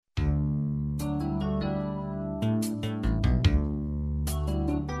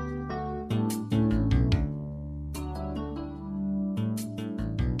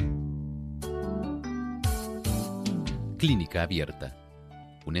Clínica Abierta,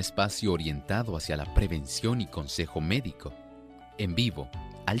 un espacio orientado hacia la prevención y consejo médico, en vivo,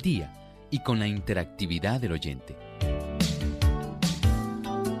 al día y con la interactividad del oyente.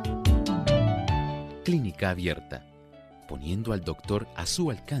 Clínica Abierta, poniendo al doctor a su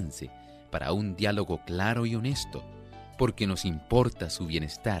alcance para un diálogo claro y honesto, porque nos importa su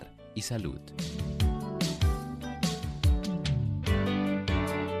bienestar y salud.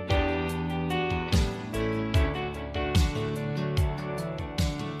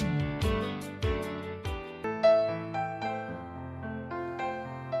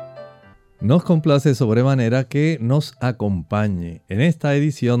 Nos complace sobremanera que nos acompañe en esta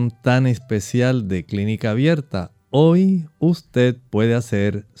edición tan especial de Clínica Abierta. Hoy usted puede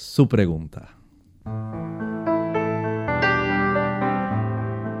hacer su pregunta.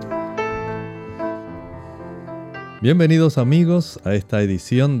 Bienvenidos amigos a esta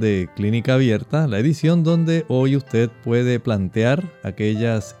edición de Clínica Abierta, la edición donde hoy usted puede plantear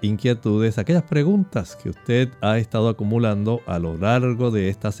aquellas inquietudes, aquellas preguntas que usted ha estado acumulando a lo largo de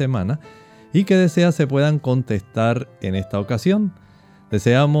esta semana y que desea se puedan contestar en esta ocasión.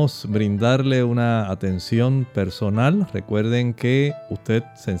 Deseamos brindarle una atención personal. Recuerden que usted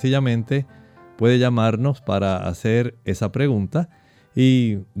sencillamente puede llamarnos para hacer esa pregunta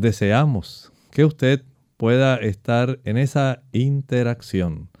y deseamos que usted pueda estar en esa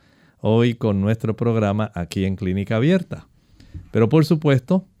interacción hoy con nuestro programa aquí en Clínica Abierta. Pero por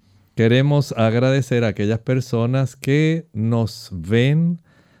supuesto, queremos agradecer a aquellas personas que nos ven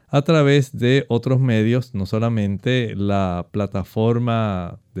a través de otros medios, no solamente la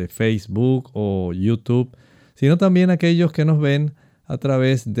plataforma de Facebook o YouTube, sino también aquellos que nos ven a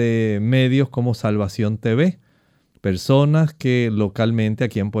través de medios como Salvación TV, personas que localmente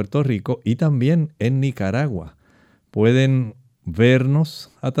aquí en Puerto Rico y también en Nicaragua pueden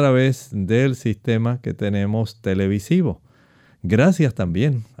vernos a través del sistema que tenemos televisivo. Gracias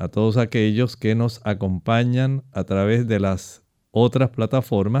también a todos aquellos que nos acompañan a través de las otras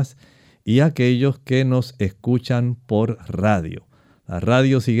plataformas y aquellos que nos escuchan por radio. La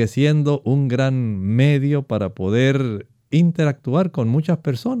radio sigue siendo un gran medio para poder interactuar con muchas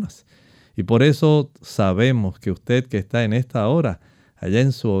personas. Y por eso sabemos que usted que está en esta hora, allá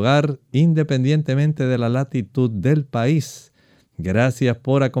en su hogar, independientemente de la latitud del país, gracias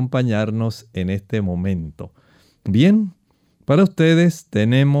por acompañarnos en este momento. Bien, para ustedes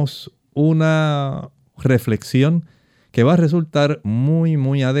tenemos una reflexión que va a resultar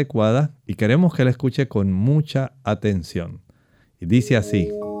muy adecuada y queremos que la escuche con mucha atención. Y dice así: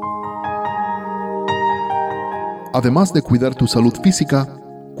 además de cuidar tu salud física,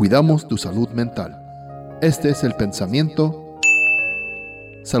 cuidamos tu salud mental. Este es el pensamiento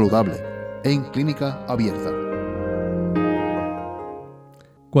saludable en Clínica Abierta.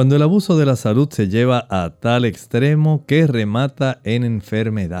 Cuando el abuso de la salud se lleva a tal extremo que remata en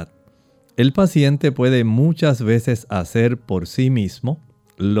enfermedad, el paciente puede muchas veces hacer por sí mismo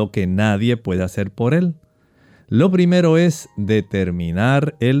lo que nadie puede hacer por él. Lo primero es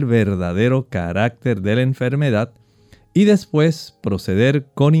determinar el verdadero carácter de la enfermedad y después proceder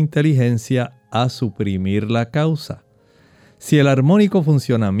con inteligencia a suprimir la causa. Si el armónico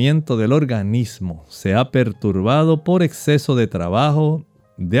funcionamiento del organismo se ha perturbado por exceso de trabajo,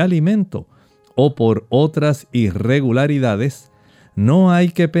 de alimento o por otras irregularidades, no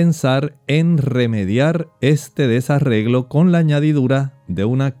hay que pensar en remediar este desarreglo con la añadidura de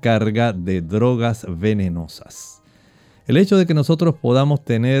una carga de drogas venenosas. El hecho de que nosotros podamos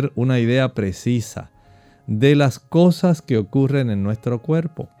tener una idea precisa de las cosas que ocurren en nuestro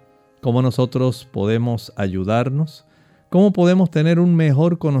cuerpo, cómo nosotros podemos ayudarnos, cómo podemos tener un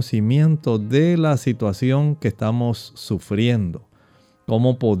mejor conocimiento de la situación que estamos sufriendo,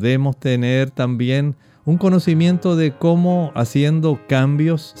 cómo podemos tener también un conocimiento de cómo haciendo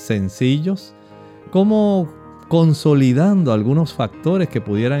cambios sencillos, cómo consolidando algunos factores que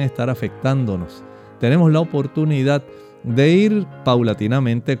pudieran estar afectándonos. Tenemos la oportunidad de ir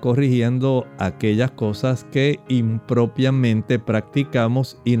paulatinamente corrigiendo aquellas cosas que impropiamente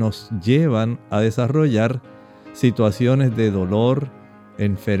practicamos y nos llevan a desarrollar situaciones de dolor,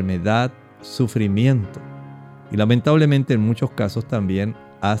 enfermedad, sufrimiento y lamentablemente en muchos casos también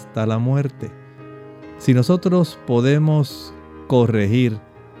hasta la muerte. Si nosotros podemos corregir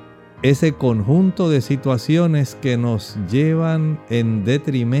ese conjunto de situaciones que nos llevan en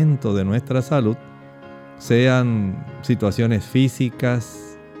detrimento de nuestra salud, sean situaciones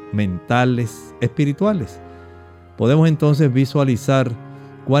físicas, mentales, espirituales, podemos entonces visualizar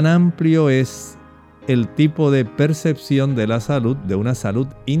cuán amplio es el tipo de percepción de la salud, de una salud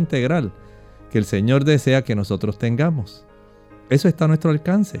integral, que el Señor desea que nosotros tengamos. Eso está a nuestro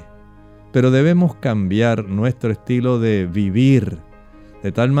alcance. pero debemos cambiar nuestro estilo de vivir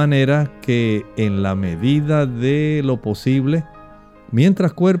de tal manera que en la medida de lo posible,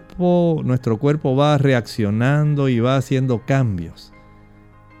 mientras nuestro cuerpo va reaccionando y va haciendo cambios,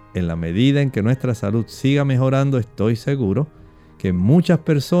 en la medida en que nuestra salud siga mejorando, estoy seguro que muchas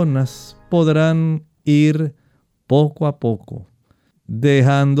personas podrán ir poco a poco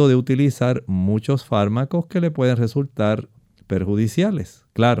dejando de utilizar muchos fármacos que le pueden resultar perjudiciales.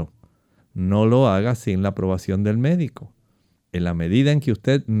 Claro, no lo haga sin la aprobación del médico. En la medida en que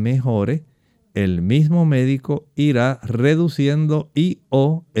usted mejore, el mismo médico irá reduciendo y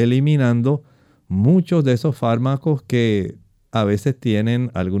o eliminando muchos de esos fármacos que a veces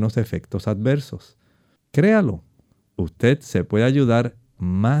tienen algunos efectos adversos. Créalo, usted se puede ayudar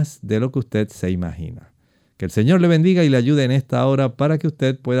más de lo que usted se imagina. Que el Señor le bendiga y le ayude en esta hora para que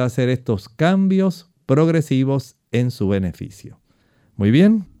usted pueda hacer estos cambios progresivos en su beneficio. Muy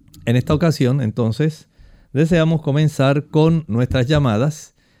bien, en esta ocasión entonces deseamos comenzar con nuestras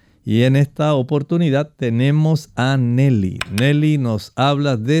llamadas y en esta oportunidad tenemos a Nelly. Nelly nos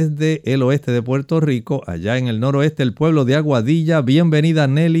habla desde el oeste de Puerto Rico, allá en el noroeste, el pueblo de Aguadilla. Bienvenida,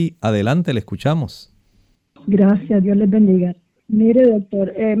 Nelly. Adelante, le escuchamos. Gracias, Dios les bendiga. Mire,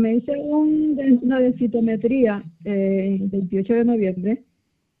 doctor, me hice una densitometría el 28 de noviembre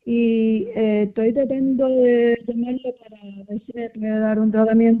y estoy tratando de tomarlo para ver si me puede dar un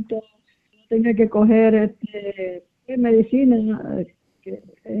tratamiento. No tenga que coger medicina que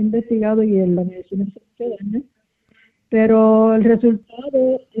he investigado y en la medicina se daña. Pero el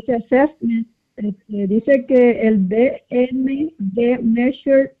resultado, ese assessment, dice que el BMD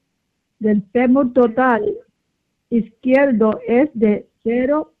measure del fémur total izquierdo es de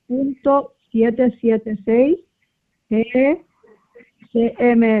 0.776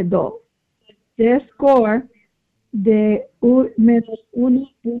 GCM2. The score de menos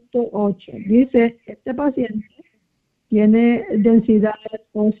 1.8. Dice, este paciente tiene densidad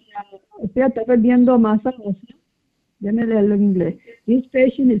ósea, o sea, está perdiendo masa ósea. Déjame leerlo en inglés. This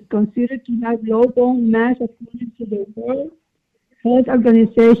patient is considered to have low bone mass according to the World Health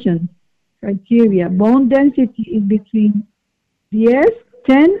Organization criteria. Bone density is between 10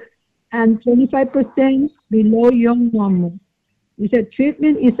 and 25% below young normal. Dice,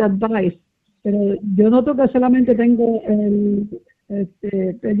 treatment is advised. Pero yo noto que solamente tengo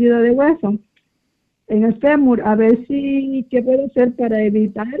pérdida de hueso en el fémur. A ver si, ¿qué puedo hacer para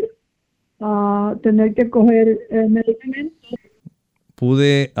evitar tener que coger medicamentos?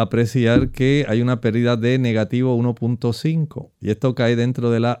 Pude apreciar que hay una pérdida de negativo 1.5 y esto cae dentro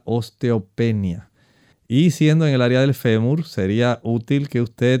de la osteopenia. Y siendo en el área del fémur, sería útil que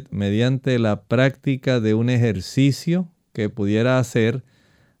usted, mediante la práctica de un ejercicio que pudiera hacer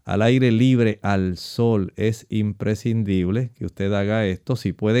al aire libre, al sol, es imprescindible que usted haga esto.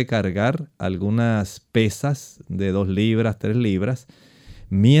 Si puede cargar algunas pesas de 2 libras, 3 libras,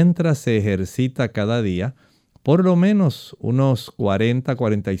 mientras se ejercita cada día, por lo menos unos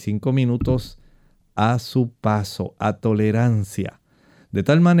 40-45 minutos a su paso, a tolerancia, de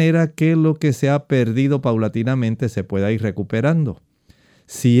tal manera que lo que se ha perdido paulatinamente se pueda ir recuperando.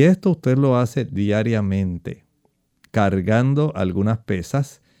 Si esto usted lo hace diariamente, cargando algunas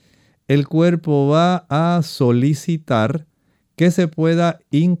pesas, el cuerpo va a solicitar que se pueda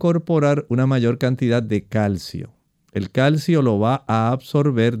incorporar una mayor cantidad de calcio. El calcio lo va a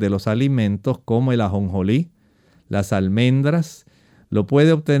absorber de los alimentos como el ajonjolí, las almendras, lo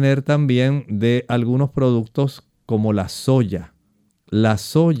puede obtener también de algunos productos como la soya. La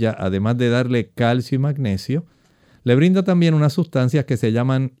soya, además de darle calcio y magnesio, le brinda también unas sustancias que se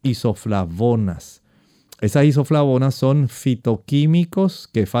llaman isoflavonas. Esas isoflavonas son fitoquímicos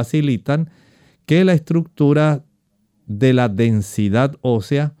que facilitan que la estructura de la densidad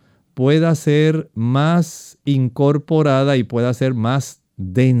ósea pueda ser más incorporada y pueda ser más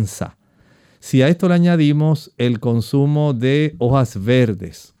densa. Si a esto le añadimos el consumo de hojas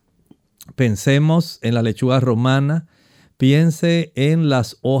verdes, pensemos en la lechuga romana, piense en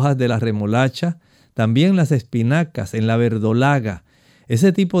las hojas de la remolacha, también las espinacas, en la verdolaga.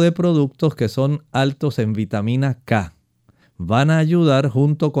 Ese tipo de productos que son altos en vitamina K van a ayudar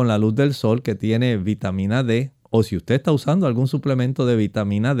junto con la luz del sol que tiene vitamina D, o si usted está usando algún suplemento de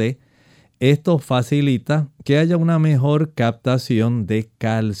vitamina D, esto facilita que haya una mejor captación de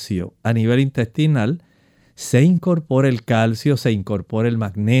calcio a nivel intestinal. Se incorpora el calcio, se incorpora el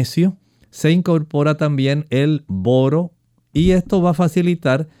magnesio, se incorpora también el boro y esto va a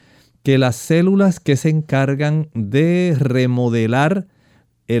facilitar que las células que se encargan de remodelar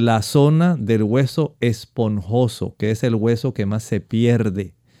la zona del hueso esponjoso, que es el hueso que más se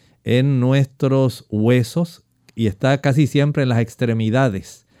pierde en nuestros huesos y está casi siempre en las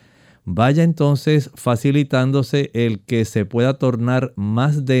extremidades, vaya entonces facilitándose el que se pueda tornar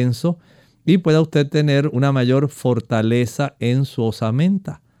más denso y pueda usted tener una mayor fortaleza en su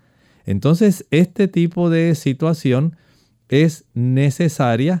osamenta. Entonces, este tipo de situación es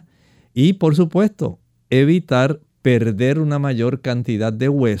necesaria y, por supuesto, evitar perder una mayor cantidad de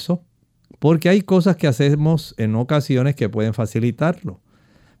hueso, porque hay cosas que hacemos en ocasiones que pueden facilitarlo.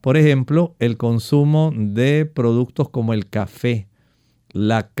 Por ejemplo, el consumo de productos como el café.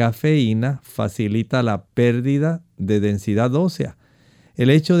 La cafeína facilita la pérdida de densidad ósea. El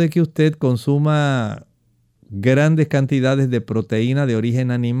hecho de que usted consuma grandes cantidades de proteína de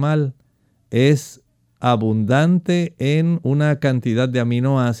origen animal es abundante en una cantidad de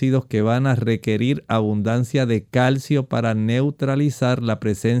aminoácidos que van a requerir abundancia de calcio para neutralizar la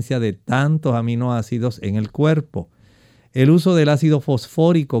presencia de tantos aminoácidos en el cuerpo. El uso del ácido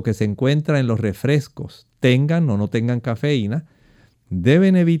fosfórico que se encuentra en los refrescos, tengan o no tengan cafeína,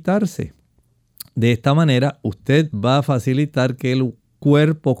 deben evitarse. De esta manera, usted va a facilitar que el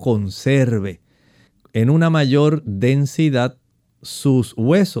cuerpo conserve en una mayor densidad sus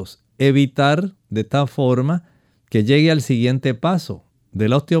huesos. Evitar de esta forma que llegue al siguiente paso. De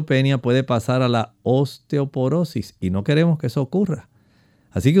la osteopenia puede pasar a la osteoporosis y no queremos que eso ocurra.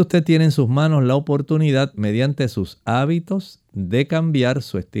 Así que usted tiene en sus manos la oportunidad, mediante sus hábitos, de cambiar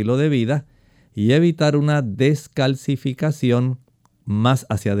su estilo de vida y evitar una descalcificación más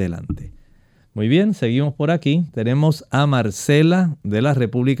hacia adelante. Muy bien, seguimos por aquí. Tenemos a Marcela de la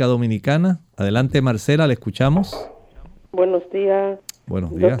República Dominicana. Adelante, Marcela, le escuchamos. Buenos días.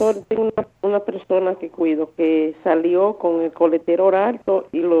 Buenos días. Doctor, tengo una persona que cuido que salió con el colesterol alto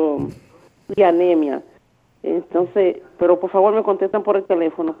y anemia. Entonces, pero por favor me contestan por el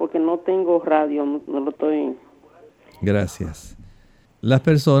teléfono porque no tengo radio, no lo estoy. Gracias. Las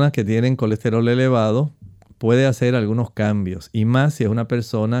personas que tienen colesterol elevado puede hacer algunos cambios, y más si es una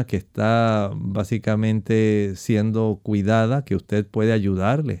persona que está básicamente siendo cuidada, que usted puede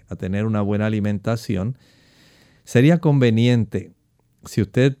ayudarle a tener una buena alimentación. Sería conveniente si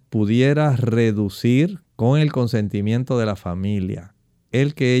usted pudiera reducir con el consentimiento de la familia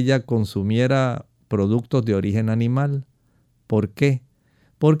el que ella consumiera productos de origen animal. ¿Por qué?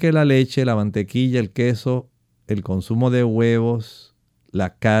 Porque la leche, la mantequilla, el queso, el consumo de huevos,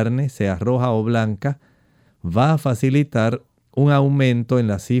 la carne, sea roja o blanca, va a facilitar un aumento en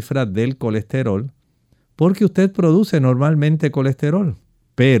la cifra del colesterol, porque usted produce normalmente colesterol.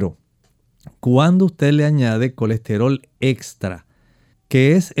 Pero cuando usted le añade colesterol extra,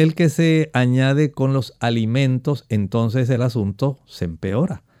 que es el que se añade con los alimentos, entonces el asunto se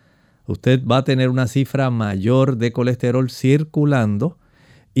empeora. Usted va a tener una cifra mayor de colesterol circulando,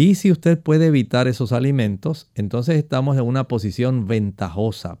 y si usted puede evitar esos alimentos, entonces estamos en una posición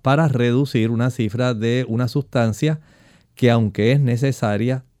ventajosa para reducir una cifra de una sustancia que, aunque es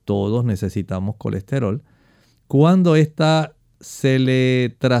necesaria, todos necesitamos colesterol. Cuando ésta se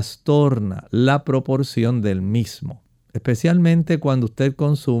le trastorna la proporción del mismo, especialmente cuando usted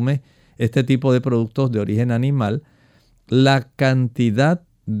consume este tipo de productos de origen animal, la cantidad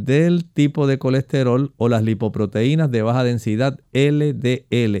del tipo de colesterol o las lipoproteínas de baja densidad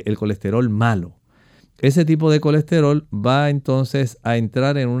LDL, el colesterol malo. Ese tipo de colesterol va entonces a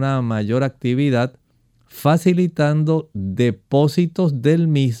entrar en una mayor actividad, facilitando depósitos del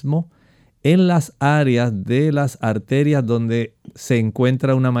mismo en las áreas de las arterias donde se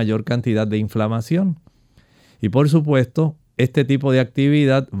encuentra una mayor cantidad de inflamación. Y por supuesto, este tipo de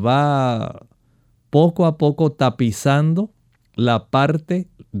actividad va poco a poco tapizando la parte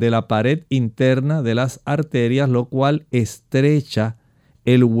de la pared interna de las arterias, lo cual estrecha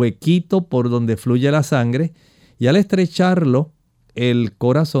el huequito por donde fluye la sangre, y al estrecharlo, el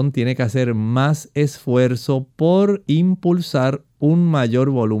corazón tiene que hacer más esfuerzo por impulsar un mayor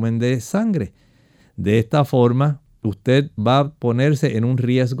volumen de sangre. De esta forma, usted va a ponerse en un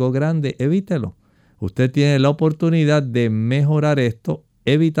riesgo grande. Evítelo. Usted tiene la oportunidad de mejorar esto,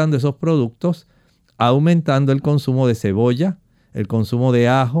 evitando esos productos, aumentando el consumo de cebolla, el consumo de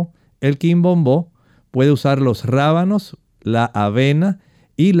ajo, el quimbombó. Puede usar los rábanos, la avena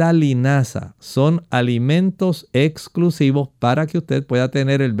y la linaza. Son alimentos exclusivos para que usted pueda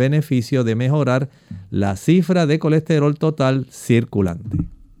tener el beneficio de mejorar la cifra de colesterol total circulante.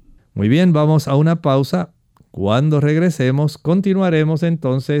 Muy bien, vamos a una pausa. Cuando regresemos, continuaremos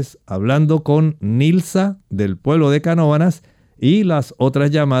entonces hablando con Nilsa del pueblo de Canóvanas y las otras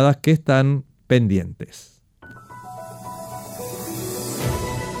llamadas que están pendientes.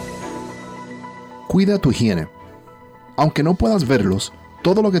 Cuida tu higiene. Aunque no puedas verlos,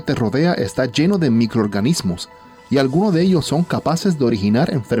 todo lo que te rodea está lleno de microorganismos y algunos de ellos son capaces de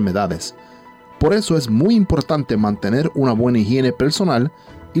originar enfermedades. Por eso es muy importante mantener una buena higiene personal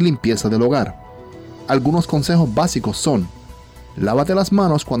y limpieza del hogar. Algunos consejos básicos son: lávate las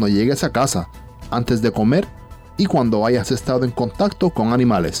manos cuando llegues a casa, antes de comer y cuando hayas estado en contacto con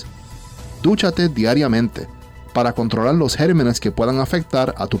animales. Dúchate diariamente para controlar los gérmenes que puedan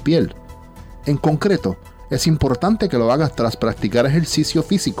afectar a tu piel. En concreto, es importante que lo hagas tras practicar ejercicio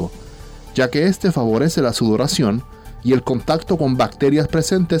físico, ya que este favorece la sudoración y el contacto con bacterias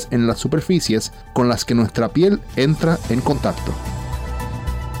presentes en las superficies con las que nuestra piel entra en contacto.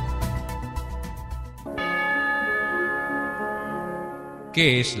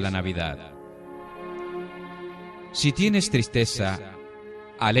 ¿Qué es la Navidad? Si tienes tristeza,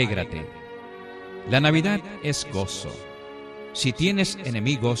 alégrate. La Navidad es gozo. Si tienes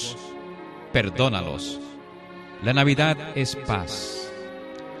enemigos, perdónalos. La Navidad es paz.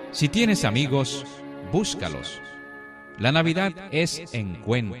 Si tienes amigos, búscalos. La Navidad es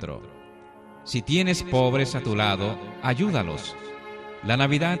encuentro. Si tienes pobres a tu lado, ayúdalos. La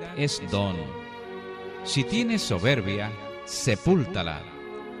Navidad es don. Si tienes soberbia, sepúltala.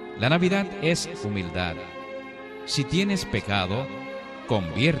 La Navidad es humildad. Si tienes pecado,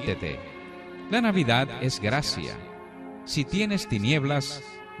 conviértete. La Navidad es gracia. Si tienes tinieblas,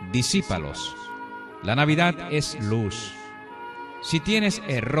 disípalos. La Navidad es luz. Si tienes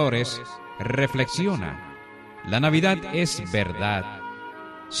errores, reflexiona. La Navidad es verdad.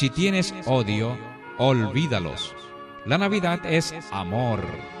 Si tienes odio, olvídalos. La Navidad es amor.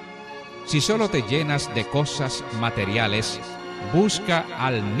 Si solo te llenas de cosas materiales, busca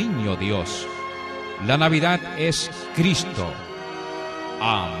al niño Dios. La Navidad es Cristo.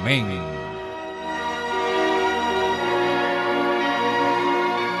 Amén.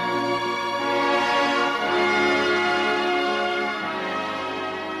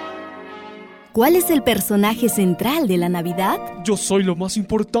 ¿Cuál es el personaje central de la Navidad? Yo soy lo más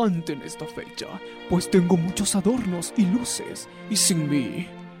importante en esta fecha, pues tengo muchos adornos y luces, y sin mí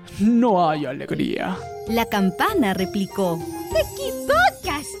no hay alegría. La campana replicó: ¡Te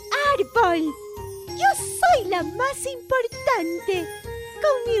equivocas, árbol! Yo soy la más importante.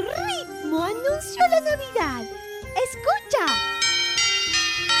 Con mi ritmo anuncio la Navidad. ¡Escucha!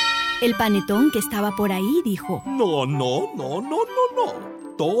 El panetón que estaba por ahí dijo: No.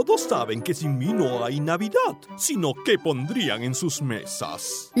 Todos saben que sin mí no hay Navidad, sino que pondrían en sus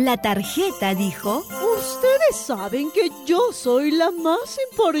mesas. La tarjeta dijo: Ustedes saben que yo soy la más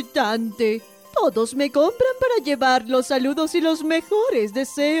importante. Todos me compran para llevar los saludos y los mejores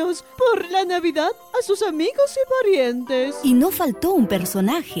deseos por la Navidad a sus amigos y parientes. Y no faltó un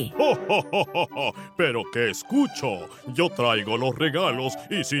personaje. Pero ¿qué escucho? Yo traigo los regalos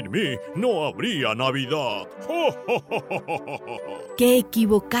y sin mí no habría Navidad. ¡Qué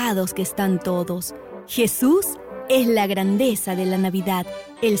equivocados que están todos! Jesús es la grandeza de la Navidad,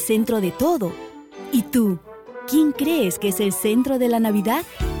 el centro de todo. ¿Y tú? ¿Quién crees que es el centro de la Navidad?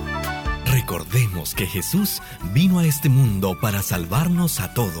 Recordemos que Jesús vino a este mundo para salvarnos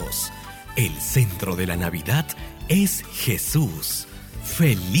a todos. El centro de la Navidad es Jesús.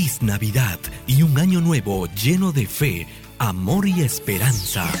 ¡Feliz Navidad y un año nuevo lleno de fe, amor y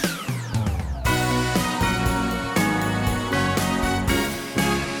esperanza!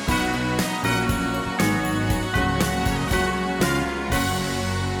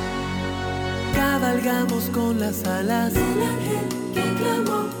 Cabalgamos con las alas del ángel que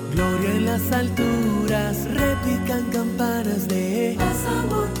clamó. Gloria en las alturas, repican campanas de paz,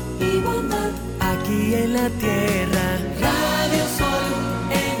 amor y bondad. Aquí en la tierra, Radio Sol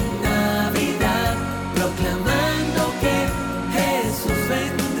en Navidad, proclamando que Jesús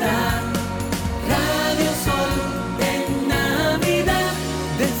vendrá. Radio Sol en Navidad,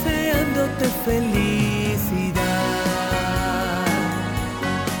 deseándote felicidad.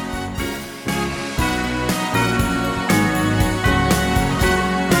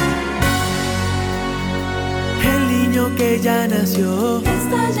 Que ya nació,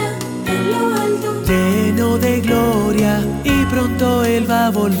 está ya en lo alto, lleno de gloria, y pronto Él va a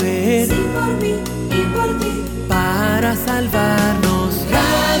volver. Sí, por mí y por ti, para salvarnos.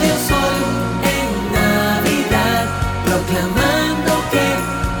 Radio Sol en Navidad, proclamando que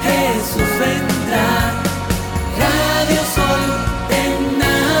Jesús vendrá. Radio Sol en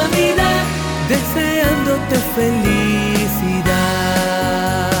Navidad, deseándote felicidad.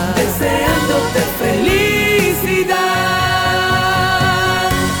 Deseándote felicidad.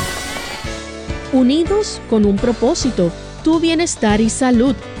 Unidos con un propósito, tu bienestar y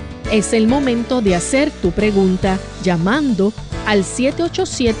salud. Es el momento de hacer tu pregunta llamando al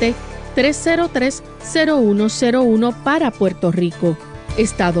 787-303-0101 para Puerto Rico,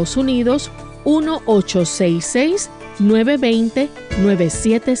 Estados Unidos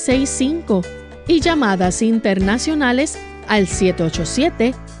 1866-920-9765 y llamadas internacionales al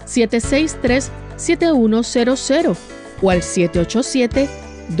 787-763-7100 o al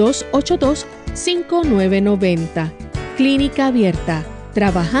 787-282-5990. Clínica Abierta,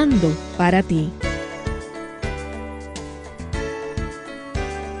 trabajando para ti.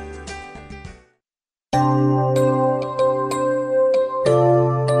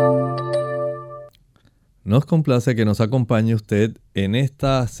 Nos complace que nos acompañe usted en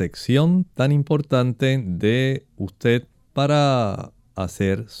esta sección tan importante de usted para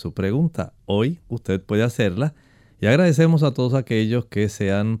hacer su pregunta. Hoy usted puede hacerla y agradecemos a todos aquellos que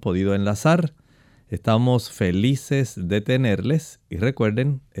se han podido enlazar. Estamos felices de tenerles y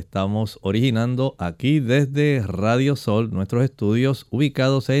recuerden, estamos originando aquí desde Radio Sol, nuestros estudios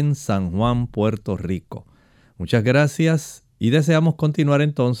ubicados en San Juan, Puerto Rico. Muchas gracias y deseamos continuar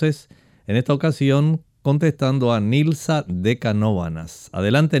entonces en esta ocasión contestando a Nilsa de Canóvanas.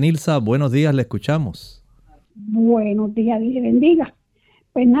 Adelante, Nilsa, buenos días, le escuchamos. Buenos días, Dios le bendiga.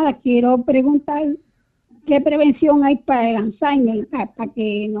 Pues nada, quiero preguntar qué prevención hay para el Alzheimer, para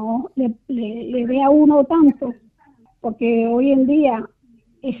que no le dé a uno tanto, porque hoy en día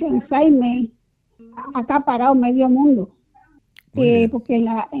ese Alzheimer ha acaparado medio mundo. Porque en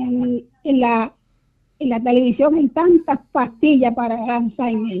la televisión hay tantas pastillas para el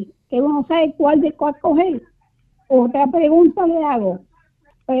Alzheimer que uno sabe cuál coger. Otra pregunta le hago.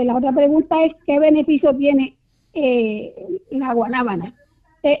 La otra pregunta es ¿qué beneficio tiene la guanábana?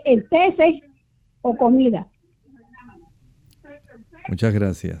 ¿El té o comida? Muchas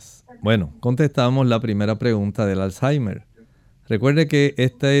gracias. Bueno, contestamos la primera pregunta del Alzheimer. Recuerde que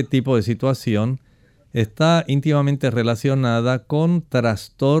este tipo de situación está íntimamente relacionada con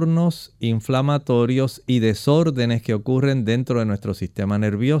trastornos inflamatorios y desórdenes que ocurren dentro de nuestro sistema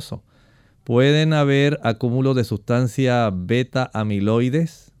nervioso. Pueden haber acúmulos de sustancia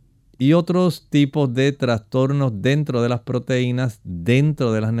beta-amiloides y otros tipos de trastornos dentro de las proteínas,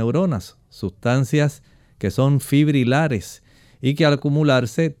 dentro de las neuronas, sustancias que son fibrilares y que al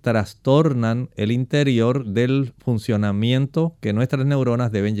acumularse trastornan el interior del funcionamiento que nuestras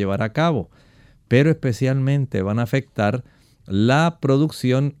neuronas deben llevar a cabo, pero especialmente van a afectar la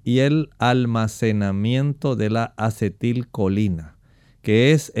producción y el almacenamiento de la acetilcolina,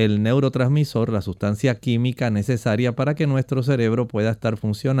 que es el neurotransmisor, la sustancia química necesaria para que nuestro cerebro pueda estar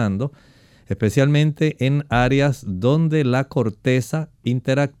funcionando, especialmente en áreas donde la corteza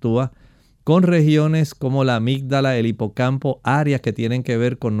interactúa con regiones como la amígdala, el hipocampo, áreas que tienen que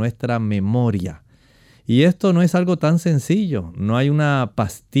ver con nuestra memoria. Y esto no es algo tan sencillo, no hay una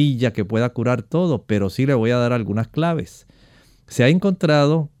pastilla que pueda curar todo, pero sí le voy a dar algunas claves. Se ha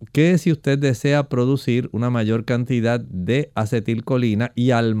encontrado que si usted desea producir una mayor cantidad de acetilcolina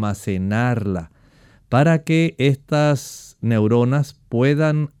y almacenarla para que estas neuronas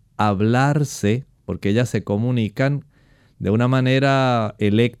puedan hablarse, porque ellas se comunican de una manera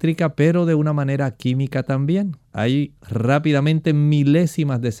eléctrica, pero de una manera química también. Hay rápidamente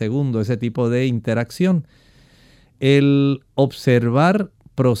milésimas de segundo ese tipo de interacción. El observar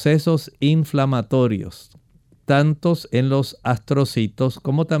procesos inflamatorios, tantos en los astrocitos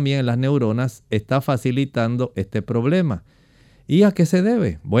como también en las neuronas, está facilitando este problema. ¿Y a qué se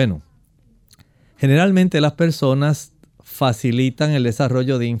debe? Bueno, generalmente las personas facilitan el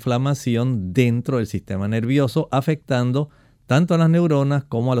desarrollo de inflamación dentro del sistema nervioso, afectando tanto a las neuronas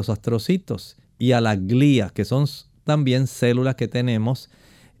como a los astrocitos y a la glía, que son también células que tenemos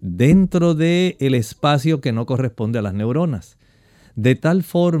dentro del espacio que no corresponde a las neuronas. De tal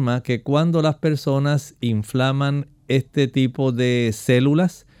forma que cuando las personas inflaman este tipo de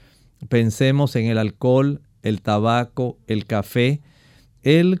células, pensemos en el alcohol, el tabaco, el café,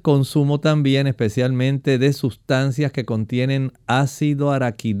 el consumo también especialmente de sustancias que contienen ácido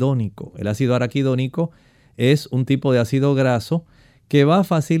araquidónico. El ácido araquidónico es un tipo de ácido graso que va a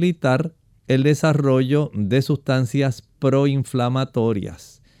facilitar el desarrollo de sustancias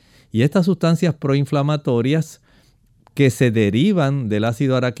proinflamatorias. Y estas sustancias proinflamatorias que se derivan del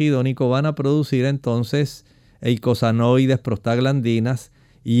ácido araquidónico van a producir entonces eicosanoides, prostaglandinas,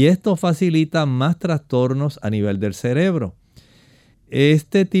 y esto facilita más trastornos a nivel del cerebro.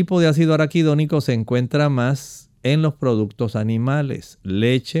 Este tipo de ácido araquidónico se encuentra más en los productos animales,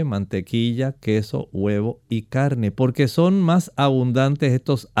 leche, mantequilla, queso, huevo y carne, porque son más abundantes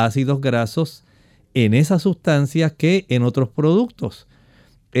estos ácidos grasos en esas sustancias que en otros productos.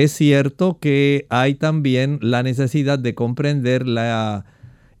 Es cierto que hay también la necesidad de comprender la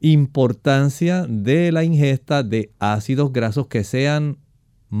importancia de la ingesta de ácidos grasos que sean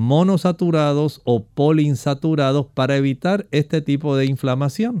monosaturados o poliinsaturados para evitar este tipo de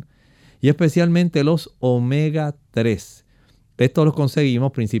inflamación, y especialmente los omega 3. Estos los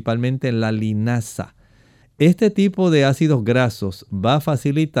conseguimos principalmente en la linaza. Este tipo de ácidos grasos va a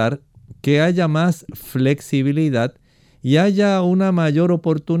facilitar que haya más flexibilidad y haya una mayor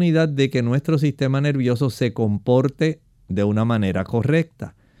oportunidad de que nuestro sistema nervioso se comporte de una manera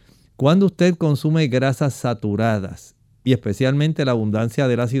correcta. Cuando usted consume grasas saturadas y especialmente la abundancia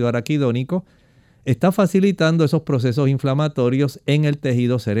del ácido araquidónico, está facilitando esos procesos inflamatorios en el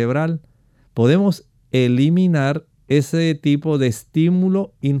tejido cerebral. Podemos eliminar ese tipo de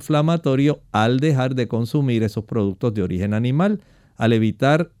estímulo inflamatorio al dejar de consumir esos productos de origen animal, al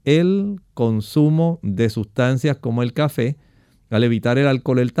evitar el consumo de sustancias como el café, al evitar el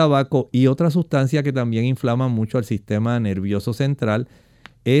alcohol, el tabaco y otras sustancias que también inflaman mucho al sistema nervioso central,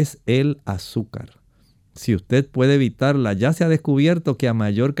 es el azúcar. Si usted puede evitarla, ya se ha descubierto que a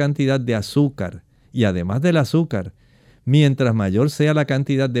mayor cantidad de azúcar y además del azúcar, mientras mayor sea la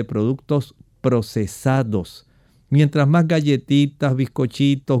cantidad de productos procesados, mientras más galletitas,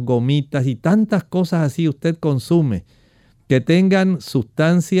 bizcochitos, gomitas y tantas cosas así usted consume, que tengan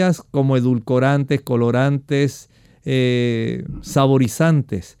sustancias como edulcorantes, colorantes,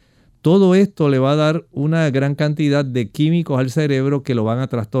 saborizantes, todo esto le va a dar una gran cantidad de químicos al cerebro que lo van a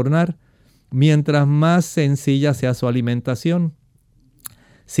trastornar, mientras más sencilla sea su alimentación.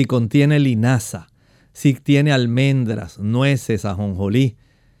 Si contiene linaza, si tiene almendras, nueces, ajonjolí,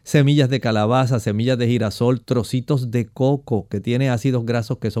 semillas de calabaza, semillas de girasol, trocitos de coco, que tiene ácidos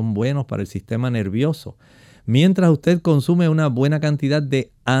grasos que son buenos para el sistema nervioso. Mientras usted consume una buena cantidad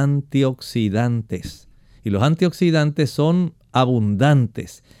de antioxidantes. Y los antioxidantes son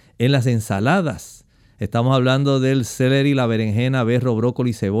abundantes en las ensaladas. Estamos hablando del celery, la berenjena, berro,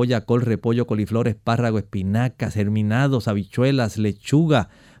 brócoli, cebolla, col, repollo, coliflor, espárrago, espinacas, germinados, habichuelas, lechuga,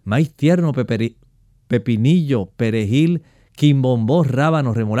 maíz tierno, pepinillo, perejil, quimbombó,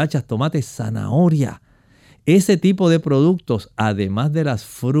 rábanos, remolachas, tomates, zanahoria. Ese tipo de productos, además de las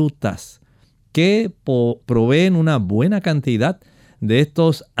frutas, que proveen una buena cantidad de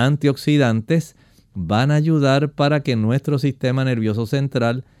estos antioxidantes, van a ayudar para que nuestro sistema nervioso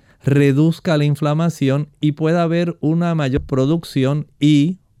central reduzca la inflamación y pueda haber una mayor producción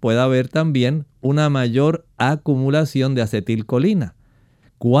y pueda haber también una mayor acumulación de acetilcolina.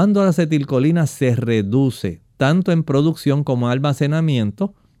 Cuando la acetilcolina se reduce tanto en producción como en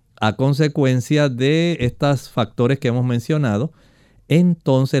almacenamiento, a consecuencia de estos factores que hemos mencionado,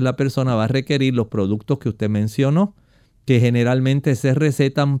 entonces la persona va a requerir los productos que usted mencionó, que generalmente se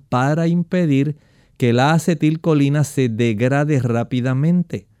recetan para impedir que la acetilcolina se degrade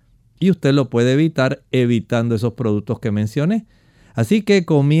rápidamente. Y usted lo puede evitar evitando esos productos que mencioné. Así que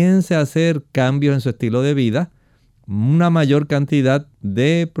comience a hacer cambios en su estilo de vida, una mayor cantidad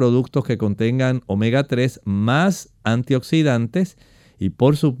de productos que contengan omega 3 más antioxidantes y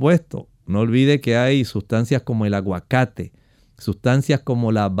por supuesto no olvide que hay sustancias como el aguacate, sustancias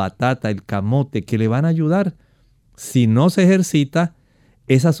como la batata, el camote que le van a ayudar. Si no se ejercita,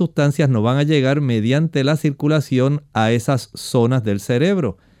 esas sustancias no van a llegar mediante la circulación a esas zonas del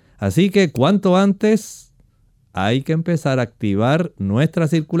cerebro. Así que cuanto antes hay que empezar a activar nuestra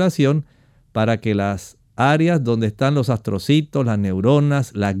circulación para que las áreas donde están los astrocitos, las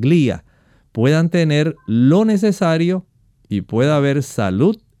neuronas, la glía, puedan tener lo necesario y pueda haber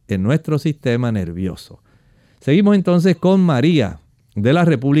salud en nuestro sistema nervioso. Seguimos entonces con María de la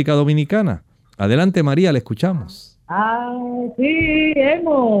República Dominicana. Adelante María, le escuchamos. Sí,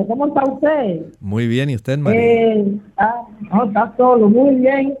 Emo, ¿cómo está usted? Muy bien, ¿y usted, María? No, está solo, muy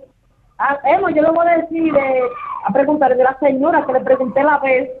bien. Emo, yo le voy a decir, a preguntar de la señora que le pregunté la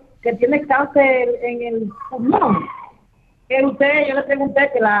vez que tiene cáncer en el pulmón. Que yo le pregunté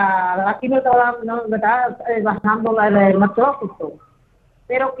que la quimio estaba bajando el macrófito,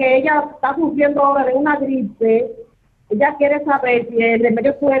 pero que ella está sufriendo ahora de una gripe. Ella quiere saber si el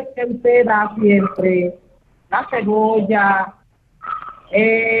remedio que usted da siempre, la cebolla,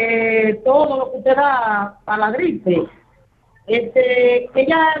 todo lo que usted da para la gripe.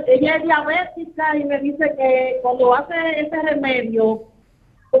 Ella es diabética y me dice que cuando hace ese remedio,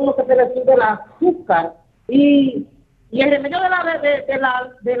 como que se le sube el azúcar y el remedio de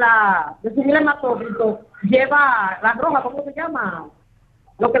subir el hematócrito lleva la roja, ¿cómo se llama?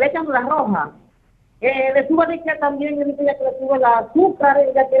 Lo que le echan la roja. Le sube que también ella que le sube el azúcar,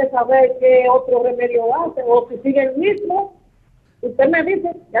 ella quiere saber qué otro remedio hace o si sigue el mismo. Usted me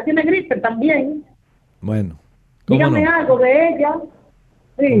dice, ya tiene gripe también. Bueno, dígame algo de ella.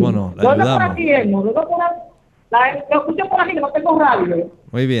 Sí. ¿Cómo no? La ayudamos. Por aquí, lo escucho por aquí, no tengo radio.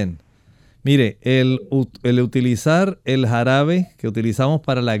 Muy bien. Mire, el utilizar el jarabe que utilizamos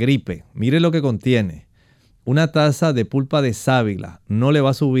para la gripe, mire lo que contiene. Una taza de pulpa de sábila no le va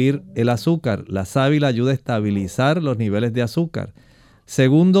a subir el azúcar. La sábila ayuda a estabilizar los niveles de azúcar.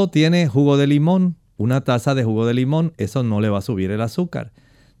 Segundo, tiene jugo de limón. una taza de jugo de limón. Eso no le va a subir el azúcar.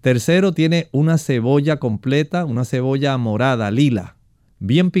 Tercero, tiene una cebolla completa, una cebolla morada, lila,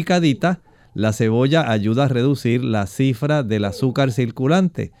 bien picadita. La cebolla ayuda a reducir la cifra del azúcar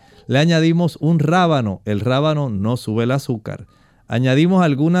circulante. Le añadimos un rábano. El rábano no sube el azúcar. Añadimos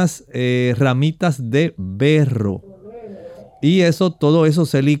algunas ramitas de berro. Y todo eso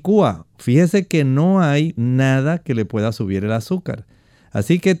se licúa. Fíjese que no hay nada que le pueda subir el azúcar.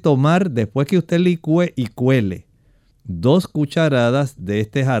 Así que tomar, después que usted licúe y cuele, 2 cucharadas de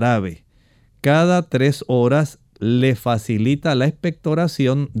este jarabe cada 3 horas le facilita la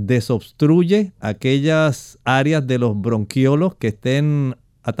expectoración, desobstruye aquellas áreas de los bronquiolos que estén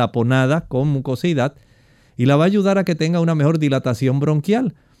ataponadas con mucosidad y la va a ayudar a que tenga una mejor dilatación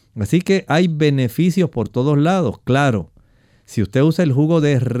bronquial. Así que hay beneficios por todos lados. Claro, si usted usa el jugo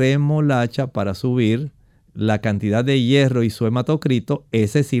de remolacha para subir la cantidad de hierro y su hematocrito,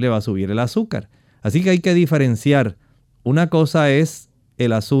 ese sí le va a subir el azúcar. Así que hay que diferenciar. Una cosa es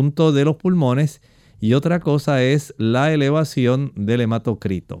el asunto de los pulmones y otra cosa es la elevación del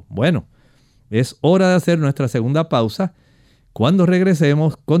hematocrito. Bueno, es hora de hacer nuestra segunda pausa. Cuando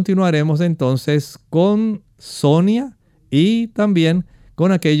regresemos, continuaremos entonces con Sonia y también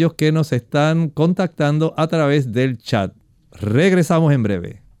con aquellos que nos están contactando a través del chat. Regresamos en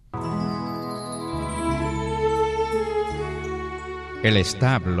breve. El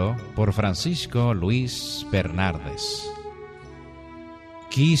establo, por Francisco Luis Bernardes.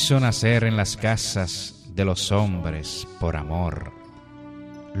 Quiso nacer en las casas de los hombres por amor.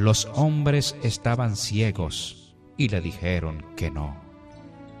 Los hombres estaban ciegos y le dijeron que no.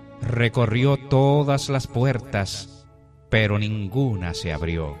 Recorrió todas las puertas, pero ninguna se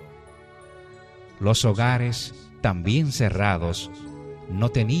abrió. Los hogares, también cerrados, no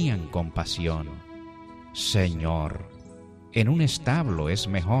tenían compasión. Señor, en un establo es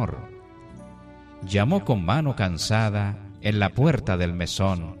mejor. Llamó con mano cansada en la puerta del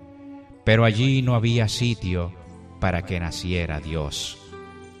mesón, pero allí no había sitio para que naciera Dios.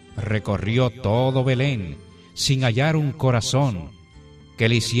 Recorrió todo Belén sin hallar un corazón que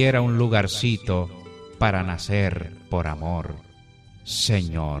le hiciera un lugarcito para nacer por amor.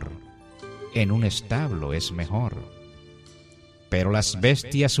 Señor, en un establo es mejor. Pero las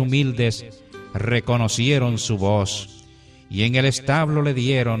bestias humildes reconocieron su voz y en el establo le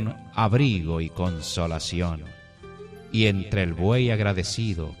dieron abrigo y consolación. Y entre el buey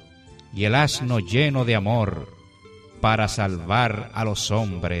agradecido y el asno lleno de amor, para salvar a los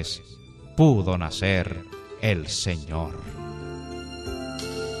hombres, pudo nacer el Señor.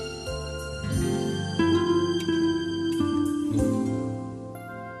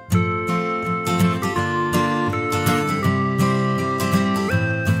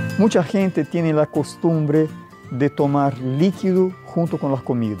 Mucha gente tiene la costumbre de tomar líquido junto con las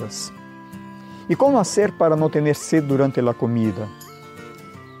comidas. ¿Y cómo hacer para no tener sed durante la comida?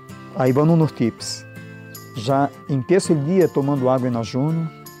 Ahí van unos tips. Ya empiezo el día tomando agua en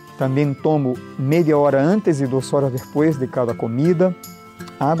ayuno. También tomo media hora antes y 2 horas después de cada comida.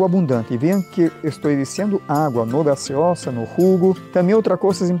 Agua abundante. Y vean que estoy diciendo agua, no gaseosa, no jugo. También otra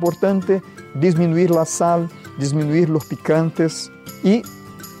cosa es importante, disminuir la sal, disminuir los picantes y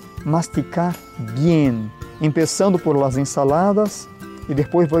masticar bien, empezando por las ensaladas y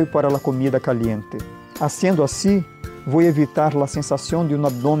después voy para la comida caliente. Haciendo así, voy a evitar la sensación de un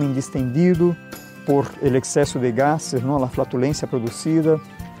abdomen distendido por el exceso de gases, ¿no? La flatulencia producida.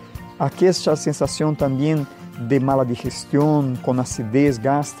 Aquella sensación también de mala digestión, con acidez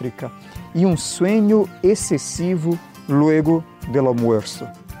gástrica y un sueño excesivo luego del almuerzo.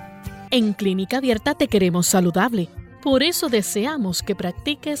 En Clínica Abierta te queremos saludable. Por eso deseamos que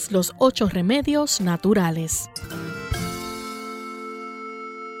practiques los 8 remedios naturales.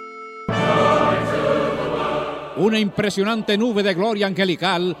 Una impresionante nube de gloria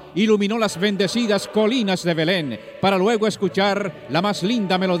angelical iluminó las bendecidas colinas de Belén, para luego escuchar la más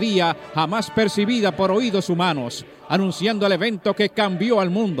linda melodía jamás percibida por oídos humanos, anunciando el evento que cambió al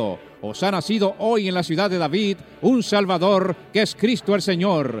mundo. Os ha nacido hoy en la ciudad de David un Salvador, que es Cristo el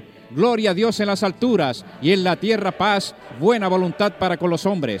Señor. Gloria a Dios en las alturas y en la tierra paz, buena voluntad para con los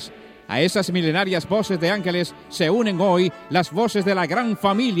hombres. A esas milenarias voces de ángeles se unen hoy las voces de la gran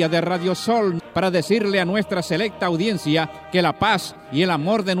familia de Radio Sol para decirle a nuestra selecta audiencia que la paz y el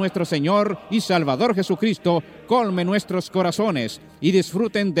amor de nuestro Señor y Salvador Jesucristo colme nuestros corazones y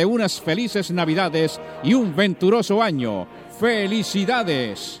disfruten de unas felices Navidades y un venturoso año.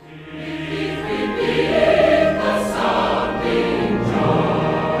 ¡Felicidades!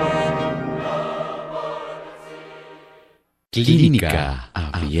 Clínica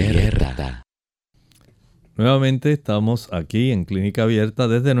Abierta. Nuevamente estamos aquí en Clínica Abierta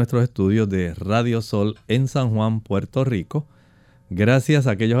desde nuestros estudios de Radio Sol en San Juan, Puerto Rico. Gracias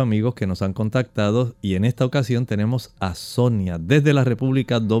a aquellos amigos que nos han contactado y en esta ocasión tenemos a Sonia desde la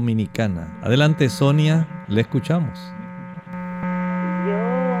República Dominicana. Adelante, Sonia, le escuchamos. Yo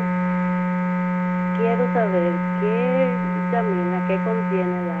quiero saber qué vitamina, qué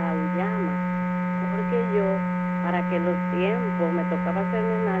contiene la auyama, porque yo, para que los tiempos, me tocaba hacer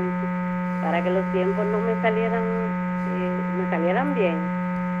mi análisis, para que los tiempos no me salieran bien,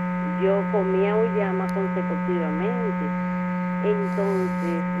 yo comía auyama consecutivamente.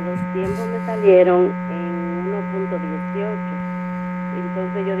 Entonces, los tiempos me salieron en 1.18.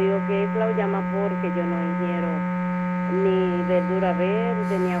 Entonces, yo digo que es la auyama porque yo no ingiero ni verdura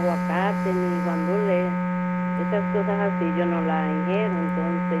verde, ni aguacate, ni guandule. Esas cosas así yo no las ingiero.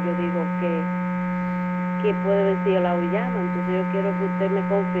 Entonces, yo digo que puede decir la auyama. Entonces, yo quiero que usted me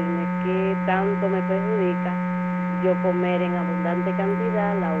confirme qué tanto me perjudica yo comer en abundante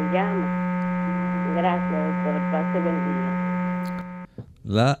cantidad la auyama. Gracias, doctor. Pase buen día.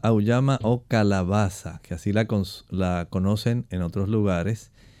 La auyama o calabaza, que así la conocen en otros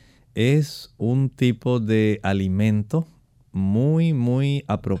lugares, es un tipo de alimento muy, muy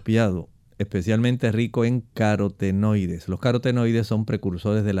apropiado, especialmente rico en carotenoides. Los carotenoides son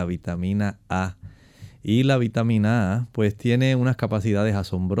precursores de la vitamina A. Y la vitamina A, pues, tiene unas capacidades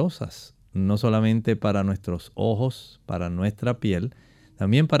asombrosas, no solamente para nuestros ojos, para nuestra piel,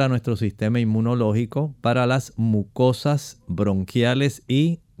 también para nuestro sistema inmunológico, para las mucosas bronquiales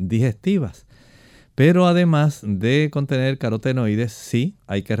y digestivas. Pero además de contener carotenoides, sí,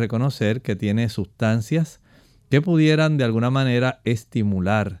 hay que reconocer que tiene sustancias que pudieran de alguna manera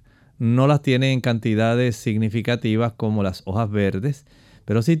estimular. No las tiene en cantidades significativas como las hojas verdes,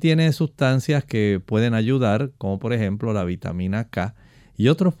 pero sí tiene sustancias que pueden ayudar, como por ejemplo la vitamina K y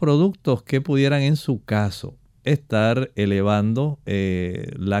otros productos que pudieran en su caso estar elevando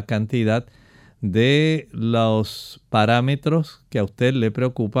la cantidad de los parámetros que a usted le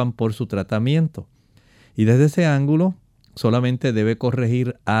preocupan por su tratamiento. Y desde ese ángulo solamente debe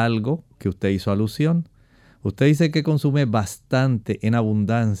corregir algo que usted hizo alusión. Usted dice que consume bastante en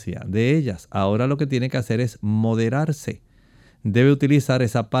abundancia de ellas. Ahora lo que tiene que hacer es moderarse. Debe utilizar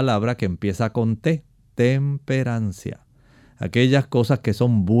esa palabra que empieza con T, temperancia. Aquellas cosas que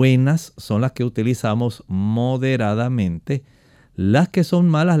son buenas son las que utilizamos moderadamente. Las que son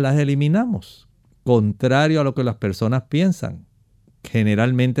malas las eliminamos. Contrario a lo que las personas piensan.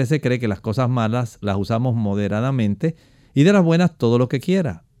 Generalmente se cree que las cosas malas las usamos moderadamente y de las buenas todo lo que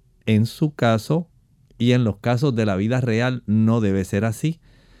quiera. En su caso y en los casos de la vida real no debe ser así.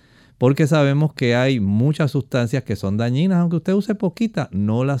 Porque sabemos que hay muchas sustancias que son dañinas. Aunque usted use poquita,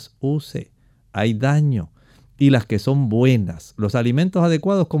 no las use. Hay daño. Y las que son buenas, los alimentos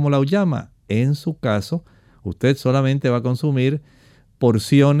adecuados como la auyama, en su caso, usted solamente va a consumir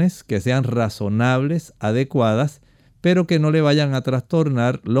porciones que sean razonables, adecuadas, pero que no le vayan a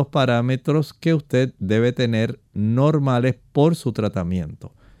trastornar los parámetros que usted debe tener normales por su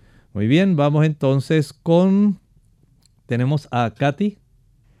tratamiento. Muy bien, vamos entonces tenemos a Katy.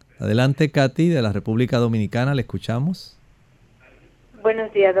 Adelante, Katy, de la República Dominicana, le escuchamos.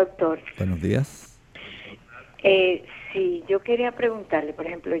 Buenos días, doctor. Buenos días. Sí, yo quería preguntarle, por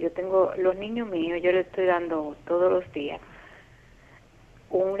ejemplo, yo tengo los niños míos, yo les estoy dando todos los días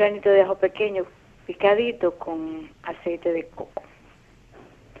un granito de ajo pequeño picadito con aceite de coco.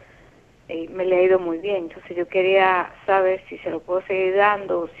 Me le ha ido muy bien, entonces yo quería saber si se lo puedo seguir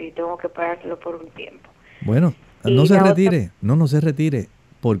dando o si tengo que parárselo por un tiempo. Bueno, no se retire,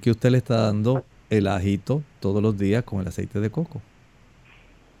 porque usted le está dando el ajito todos los días con el aceite de coco.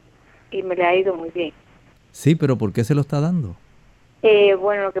 Y me le ha ido muy bien. Sí, pero ¿por qué se lo está dando?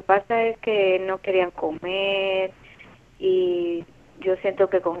 Bueno, lo que pasa es que no querían comer y yo siento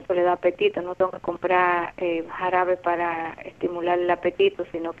que con eso le da apetito. No tengo que comprar jarabe para estimular el apetito,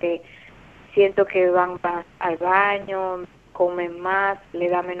 sino que siento que van más al baño, comen más, le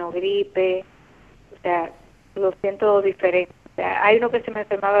da menos gripe. O sea, lo siento diferente. O sea, hay uno que se me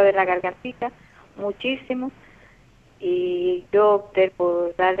enfermaba de la gargantita muchísimo. Y yo opté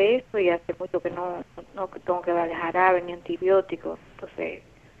por darle esto y hace mucho que no tengo que darle jarabe ni antibióticos. Entonces,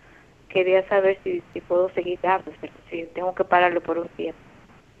 quería saber si puedo seguir dándose, si tengo que pararlo por un tiempo.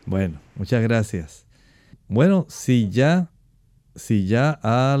 Bueno, muchas gracias. Bueno, si ya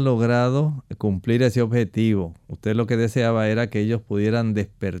ha logrado cumplir ese objetivo, usted lo que deseaba era que ellos pudieran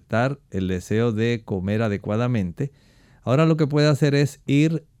despertar el deseo de comer adecuadamente. Ahora lo que puede hacer es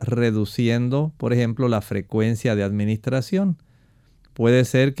ir reduciendo, por ejemplo, la frecuencia de administración. Puede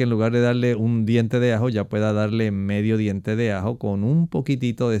ser que en lugar de darle un diente de ajo, ya pueda darle medio diente de ajo con un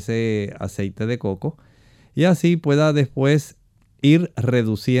poquitito de ese aceite de coco. y así pueda después ir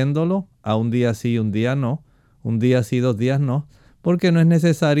reduciéndolo a un día sí, un día no, un día sí, 2 días no, porque no es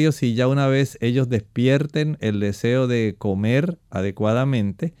necesario si ya una vez ellos despierten el deseo de comer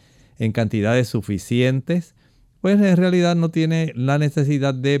adecuadamente en cantidades suficientes, pues en realidad no tiene la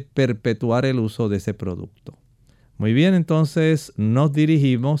necesidad de perpetuar el uso de ese producto. Muy bien, entonces nos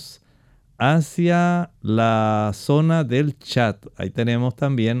dirigimos hacia la zona del chat. Ahí tenemos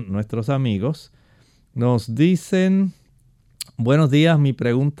también nuestros amigos. Nos dicen, buenos días, mi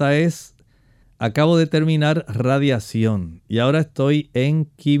pregunta es, acabo de terminar radiación y ahora estoy en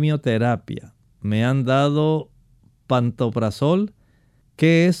quimioterapia. Me han dado pantoprazol.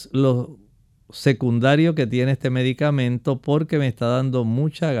 ¿Qué es lo secundario que tiene este medicamento? Porque me está dando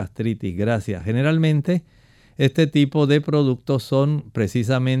mucha gastritis. Gracias. Generalmente este tipo de productos son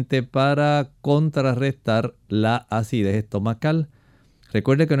precisamente para contrarrestar la acidez estomacal.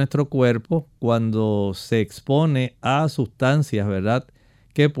 Recuerde que nuestro cuerpo, cuando se expone a sustancias, ¿verdad?,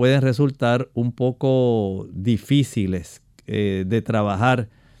 que pueden resultar un poco difíciles de trabajar,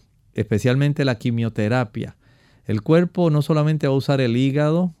 especialmente la quimioterapia, el cuerpo no solamente va a usar el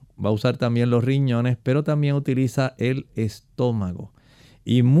hígado, va a usar también los riñones, pero también utiliza el estómago.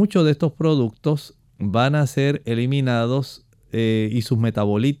 Y muchos de estos productos van a ser eliminados y sus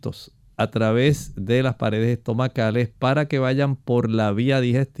metabolitos a través de las paredes estomacales para que vayan por la vía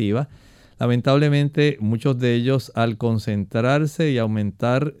digestiva. Lamentablemente, muchos de ellos, al concentrarse y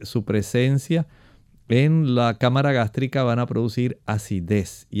aumentar su presencia en la cámara gástrica, van a producir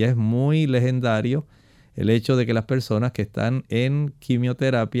acidez. Y es muy legendario el hecho de que las personas que están en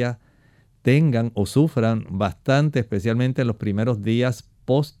quimioterapia tengan o sufran bastante, especialmente en los primeros días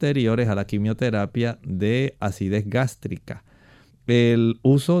posteriores a la quimioterapia, de acidez gástrica. El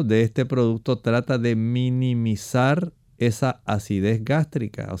uso de este producto trata de minimizar esa acidez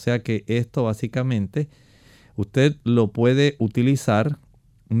gástrica. O sea que esto básicamente usted lo puede utilizar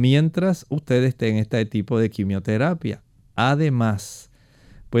mientras usted esté en este tipo de quimioterapia. Además,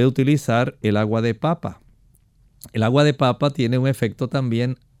 puede utilizar el agua de papa. El agua de papa tiene un efecto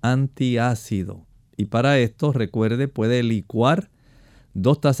también antiácido. Y para esto, recuerde, puede licuar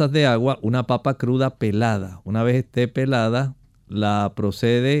 2 tazas de agua, una papa cruda pelada. Una vez esté pelada, la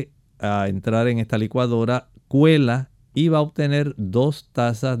procede a entrar en esta licuadora, cuela y va a obtener 2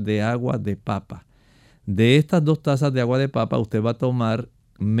 tazas de agua de papa. De estas 2 tazas de agua de papa, usted va a tomar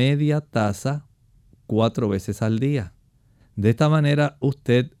media taza 4 veces al día. De esta manera,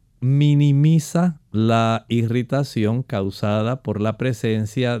 usted minimiza la irritación causada por la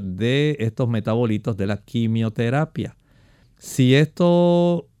presencia de estos metabolitos de la quimioterapia. Si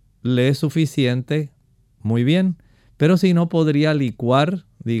esto le es suficiente, muy bien, pero si no, podría licuar,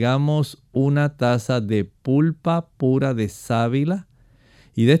 digamos, 1 taza de pulpa pura de sábila,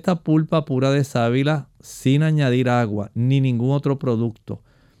 y de esta pulpa pura de sábila, sin añadir agua ni ningún otro producto,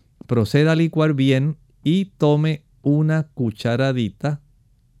 proceda a licuar bien y tome 1 cucharadita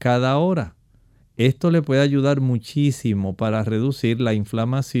cada hora. Esto le puede ayudar muchísimo para reducir la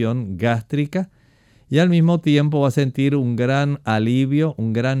inflamación gástrica y al mismo tiempo va a sentir un gran alivio,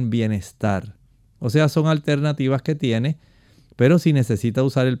 un gran bienestar. O sea, son alternativas que tiene, pero si necesita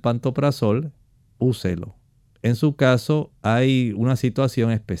usar el pantoprazol, úselo. En su caso hay una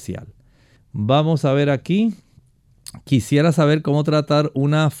situación especial. Vamos a ver aquí. Quisiera saber cómo tratar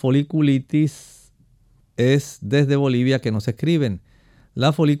una foliculitis. Es desde Bolivia que nos escriben.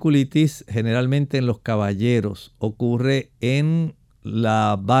 La foliculitis generalmente en los caballeros ocurre en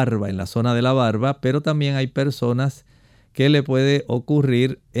la barba, en la zona de la barba, pero también hay personas que le puede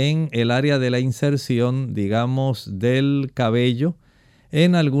ocurrir en el área de la inserción, digamos, del cabello,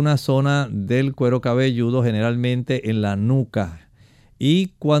 en alguna zona del cuero cabelludo, generalmente en la nuca.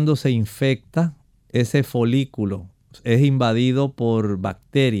 Y cuando se infecta, ese folículo es invadido por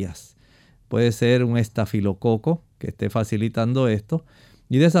bacterias. Puede ser un estafilococo que esté facilitando esto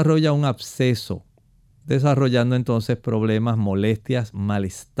y desarrolla un absceso, desarrollando entonces problemas, molestias,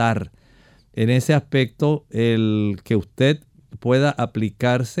 malestar. En ese aspecto, el que usted pueda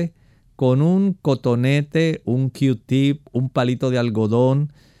aplicarse con un cotonete, un Q-tip, un palito de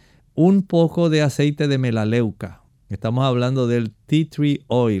algodón, un poco de aceite de melaleuca. Estamos hablando del tea tree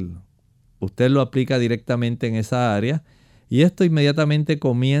oil. Usted lo aplica directamente en esa área y esto inmediatamente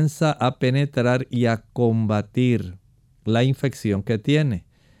comienza a penetrar y a combatir la infección que tiene.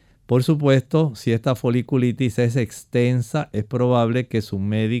 Por supuesto, si esta foliculitis es extensa, es probable que su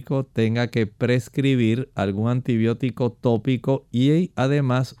médico tenga que prescribir algún antibiótico tópico y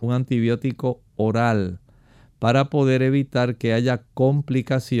además un antibiótico oral para poder evitar que haya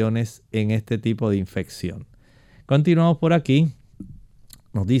complicaciones en este tipo de infección. Continuamos por aquí.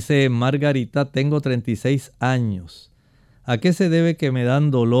 Nos dice Margarita, tengo 36 años. ¿A qué se debe que me dan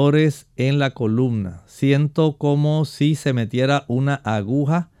dolores en la columna? Siento como si se metiera una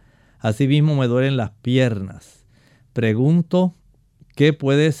aguja. Asimismo me duelen las piernas. Pregunto qué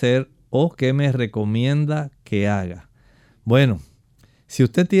puede ser o qué me recomienda que haga. Bueno, si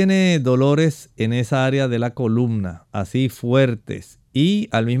usted tiene dolores en esa área de la columna, así fuertes, y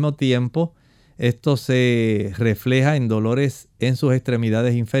al mismo tiempo esto se refleja en dolores en sus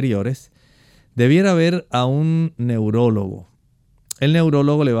extremidades inferiores, debiera ver a un neurólogo. El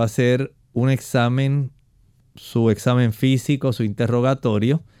neurólogo le va a hacer un examen, su examen físico, su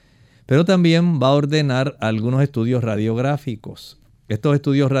interrogatorio, pero también va a ordenar algunos estudios radiográficos. Estos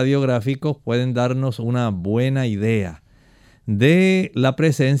estudios radiográficos pueden darnos una buena idea de la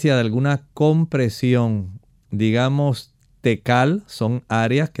presencia de alguna compresión, digamos, tecal, son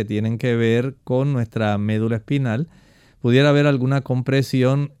áreas que tienen que ver con nuestra médula espinal. Pudiera haber alguna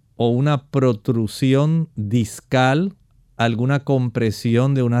compresión o una protrusión discal, alguna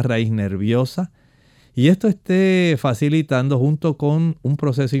compresión de una raíz nerviosa, y esto esté facilitando, junto con un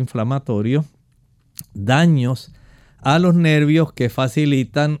proceso inflamatorio, daños a los nervios que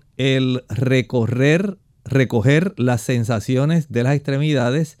facilitan el recoger las sensaciones de las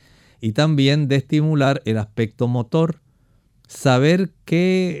extremidades y también de estimular el aspecto motor. Saber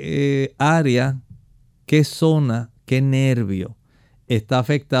qué área, qué zona, qué nervio está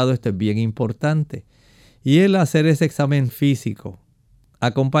afectado, esto es bien importante. Y el hacer ese examen físico,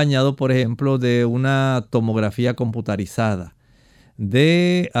 acompañado por ejemplo de una tomografía computarizada,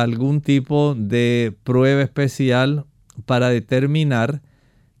 de algún tipo de prueba especial para determinar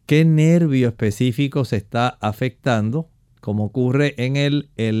qué nervio específico se está afectando, como ocurre en el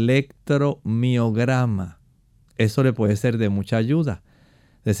electromiograma. Eso le puede ser de mucha ayuda.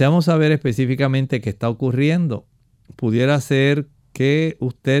 Deseamos saber específicamente qué está ocurriendo. Pudiera ser que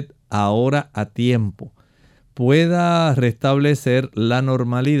usted ahora a tiempo pueda restablecer la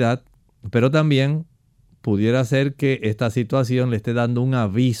normalidad, pero también pudiera ser que esta situación le esté dando un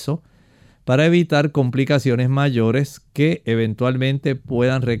aviso para evitar complicaciones mayores que eventualmente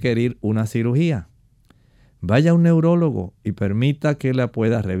puedan requerir una cirugía. Vaya a un neurólogo y permita que la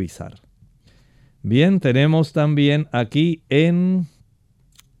pueda revisar. Bien, tenemos también aquí en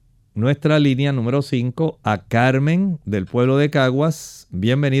nuestra línea número 5 a Carmen del pueblo de Caguas.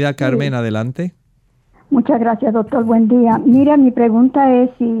 Bienvenida, Carmen, sí. Adelante. Muchas gracias, doctor. Buen día. Mira, mi pregunta es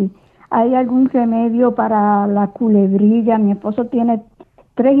si hay algún remedio para la culebrilla. Mi esposo tiene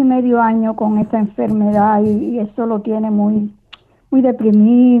 3,5 años con esta enfermedad y eso lo tiene muy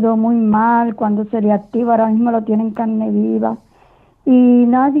deprimido, muy mal. Cuando se le activa, ahora mismo lo tiene en carne viva. Y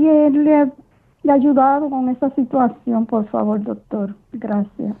nadie le ha ayudado con esa situación, por favor, doctor.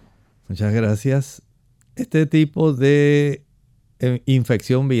 Gracias. Muchas gracias. Este tipo de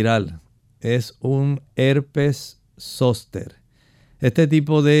infección viral es un herpes zóster. Este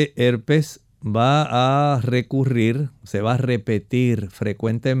tipo de herpes va a recurrir, se va a repetir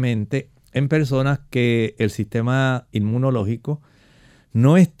frecuentemente en personas que el sistema inmunológico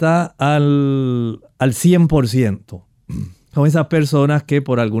no está al 100%. Son esas personas que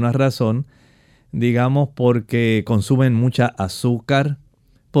por alguna razón, digamos porque consumen mucha azúcar,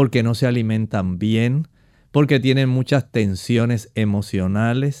 porque no se alimentan bien, porque tienen muchas tensiones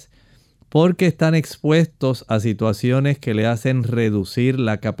emocionales, porque están expuestos a situaciones que le hacen reducir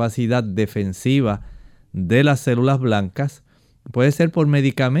la capacidad defensiva de las células blancas, puede ser por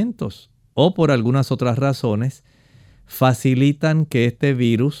medicamentos o por algunas otras razones, facilitan que este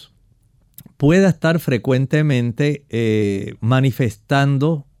virus pueda estar frecuentemente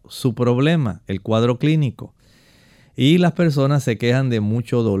manifestando su problema, el cuadro clínico. Y las personas se quejan de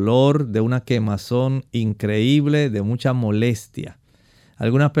mucho dolor, de una quemazón increíble, de mucha molestia.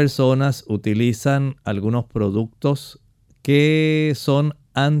 Algunas personas utilizan algunos productos que son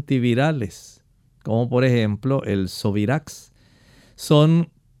antivirales, como por ejemplo el Sovirax. Son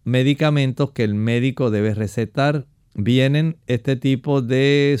medicamentos que el médico debe recetar. Vienen este tipo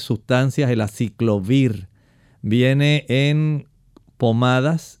de sustancias, el aciclovir, viene en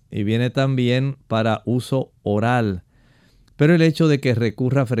pomadas y viene también para uso oral. Pero el hecho de que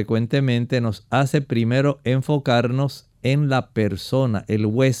recurra frecuentemente nos hace primero enfocarnos en la persona, el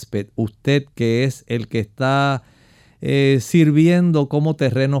huésped, usted que es el que está sirviendo como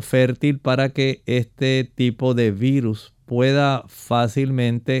terreno fértil para que este tipo de virus pueda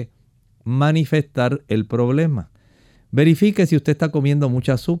fácilmente manifestar el problema. Verifique si usted está comiendo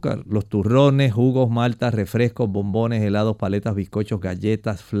mucho azúcar, los turrones, jugos, maltas, refrescos, bombones, helados, paletas, bizcochos,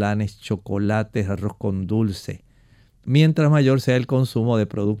 galletas, flanes, chocolates, arroz con dulce. Mientras mayor sea el consumo de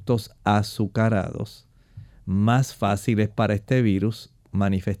productos azucarados, más fácil es para este virus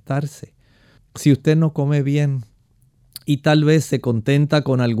manifestarse. Si usted no come bien y tal vez se contenta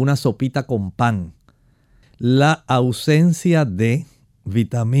con alguna sopita con pan, la ausencia de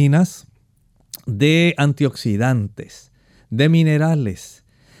vitaminas, de antioxidantes, de minerales,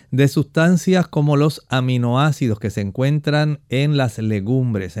 de sustancias como los aminoácidos que se encuentran en las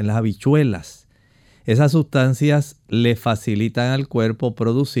legumbres, en las habichuelas. Esas sustancias le facilitan al cuerpo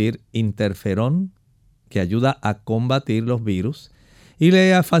producir interferón, que ayuda a combatir los virus, y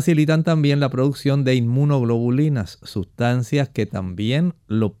le facilitan también la producción de inmunoglobulinas, sustancias que también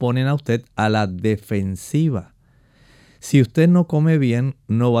lo ponen a usted a la defensiva. Si usted no come bien,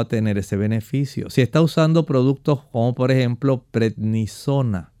 no va a tener ese beneficio. Si está usando productos como por ejemplo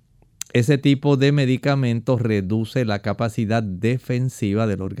prednisona, ese tipo de medicamentos reduce la capacidad defensiva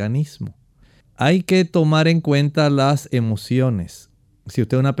del organismo. Hay que tomar en cuenta las emociones. Si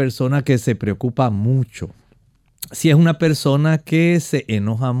usted es una persona que se preocupa mucho, si es una persona que se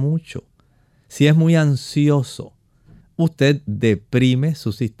enoja mucho, si es muy ansioso, usted deprime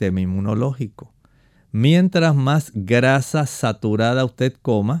su sistema inmunológico. Mientras más grasa saturada usted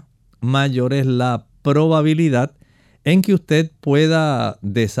coma, mayor es la probabilidad en que usted pueda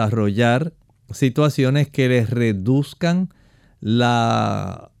desarrollar situaciones que les reduzcan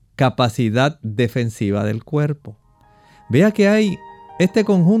la capacidad defensiva del cuerpo. Vea que hay este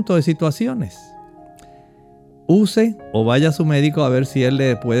conjunto de situaciones. Use o vaya a su médico a ver si él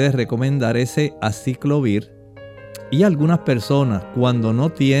le puede recomendar ese aciclovir. Y algunas personas, cuando no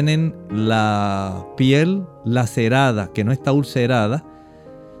tienen la piel lacerada, que no está ulcerada,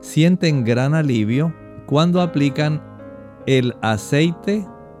 sienten gran alivio cuando aplican el aceite,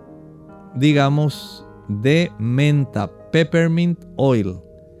 digamos, de menta, peppermint oil.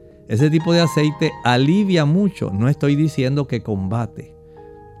 Ese tipo de aceite alivia mucho, no estoy diciendo que combate.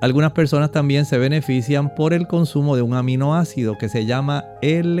 Algunas personas también se benefician por el consumo de un aminoácido que se llama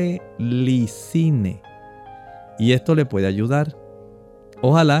L-lisine. Y esto le puede ayudar.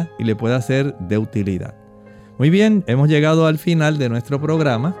 Ojalá y le pueda ser de utilidad. Muy bien, hemos llegado al final de nuestro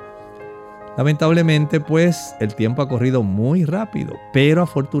programa. Lamentablemente, pues, el tiempo ha corrido muy rápido. Pero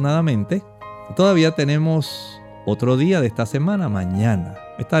afortunadamente, todavía tenemos otro día de esta semana. Mañana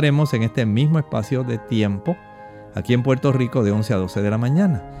estaremos en este mismo espacio de tiempo, aquí en Puerto Rico, de 11 a 12 de la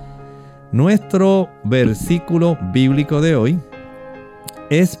mañana. Nuestro versículo bíblico de hoy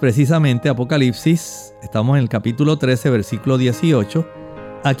es precisamente Apocalipsis. Estamos en el capítulo 13, versículo 18.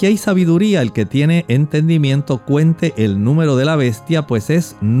 Aquí hay sabiduría. El que tiene entendimiento cuente el número de la bestia, pues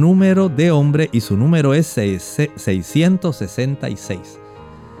es número de hombre y su número es 666.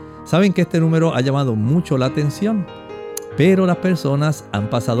 Saben que este número ha llamado mucho la atención, pero las personas han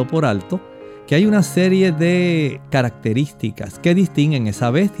pasado por alto que hay una serie de características que distinguen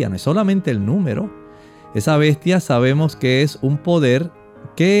esa bestia. No es solamente el número. Esa bestia sabemos que es un poder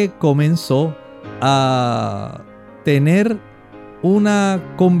que comenzó a tener una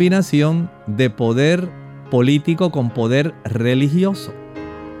combinación de poder político con poder religioso.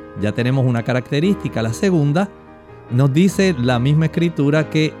 Ya tenemos una característica. La segunda, nos dice la misma escritura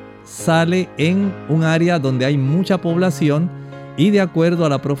que sale en un área donde hay mucha población y de acuerdo a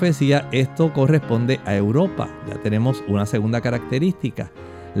la profecía esto corresponde a Europa. Ya tenemos una segunda característica.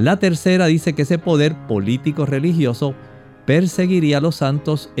 La tercera dice que ese poder político religioso perseguiría a los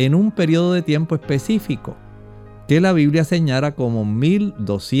santos en un periodo de tiempo específico que la Biblia señala como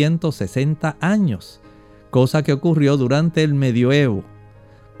 1260 años, cosa que ocurrió durante el medioevo,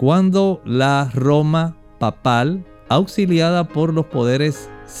 cuando la Roma papal, auxiliada por los poderes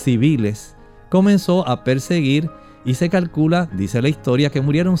civiles, comenzó a perseguir y se calcula, dice la historia, que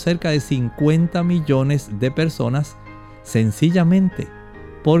murieron cerca de 50 millones de personas sencillamente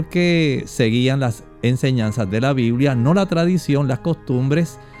porque seguían las enseñanzas de la Biblia, no la tradición, las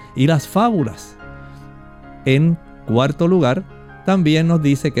costumbres y las fábulas. En cuarto lugar, también nos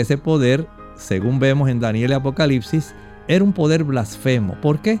dice que ese poder, según vemos en Daniel y Apocalipsis, era un poder blasfemo.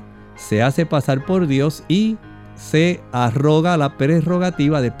 ¿Por qué? Se hace pasar por Dios y se arroga la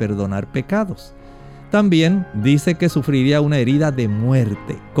prerrogativa de perdonar pecados. También dice que sufriría una herida de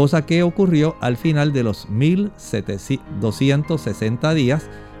muerte, cosa que ocurrió al final de los 1260 días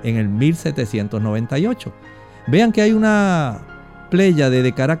en el 1798. Vean que hay una pléyade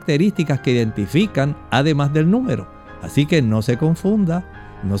de características que identifican además del número. Así que no se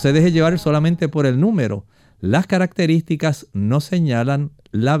confunda, no se deje llevar solamente por el número. Las características nos señalan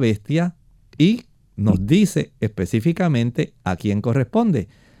la bestia y nos dice específicamente a quién corresponde.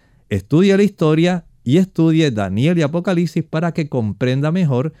 Estudie la historia y estudie Daniel y Apocalipsis para que comprenda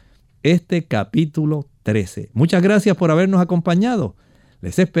mejor este capítulo 13. Muchas gracias por habernos acompañado.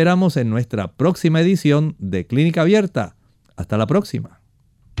 Les esperamos en nuestra próxima edición de Clínica Abierta. Hasta la próxima.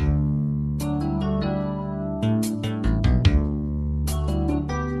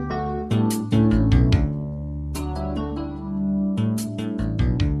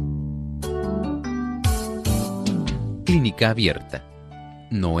 Clínica Abierta.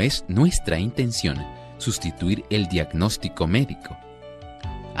 No es nuestra intención sustituir el diagnóstico médico.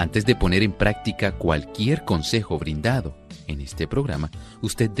 Antes de poner en práctica cualquier consejo brindado en este programa,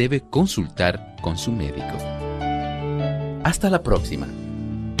 usted debe consultar con su médico. Hasta la próxima.